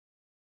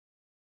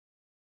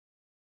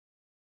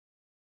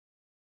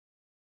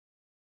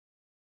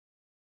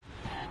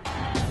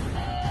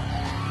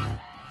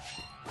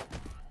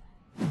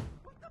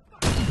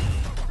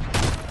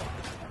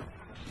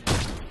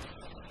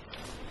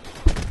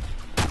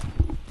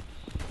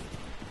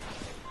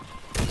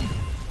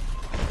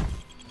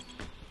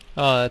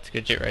Oh, that's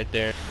good shit right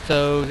there.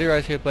 So, Zero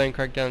Eyes here playing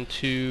Crackdown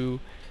 2,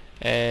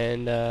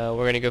 and we're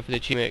going to go for the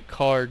achievement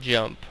Car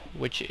Jump,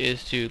 which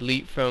is to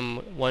leap from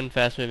one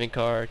fast-moving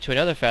car to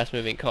another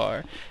fast-moving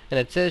car. And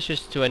it says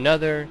just to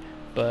another,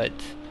 but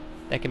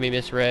that can be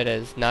misread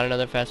as not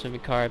another fast-moving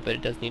car, but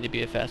it does need to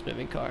be a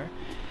fast-moving car.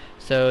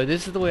 So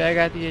this is the way I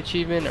got the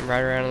achievement. I'm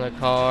riding around in the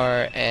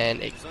car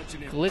and it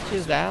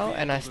glitches out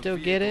and I still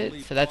get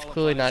it. So that's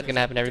clearly not going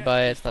to happen to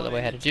everybody. It's not the way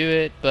I had to do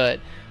it. But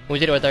when we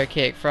did it with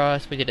Archaic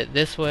Frost, we did it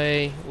this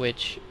way,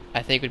 which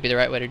I think would be the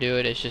right way to do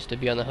it. It's just to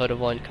be on the hood of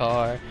one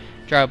car,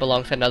 drive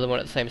alongside another one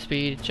at the same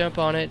speed, jump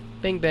on it,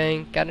 bing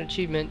bang, got an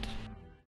achievement.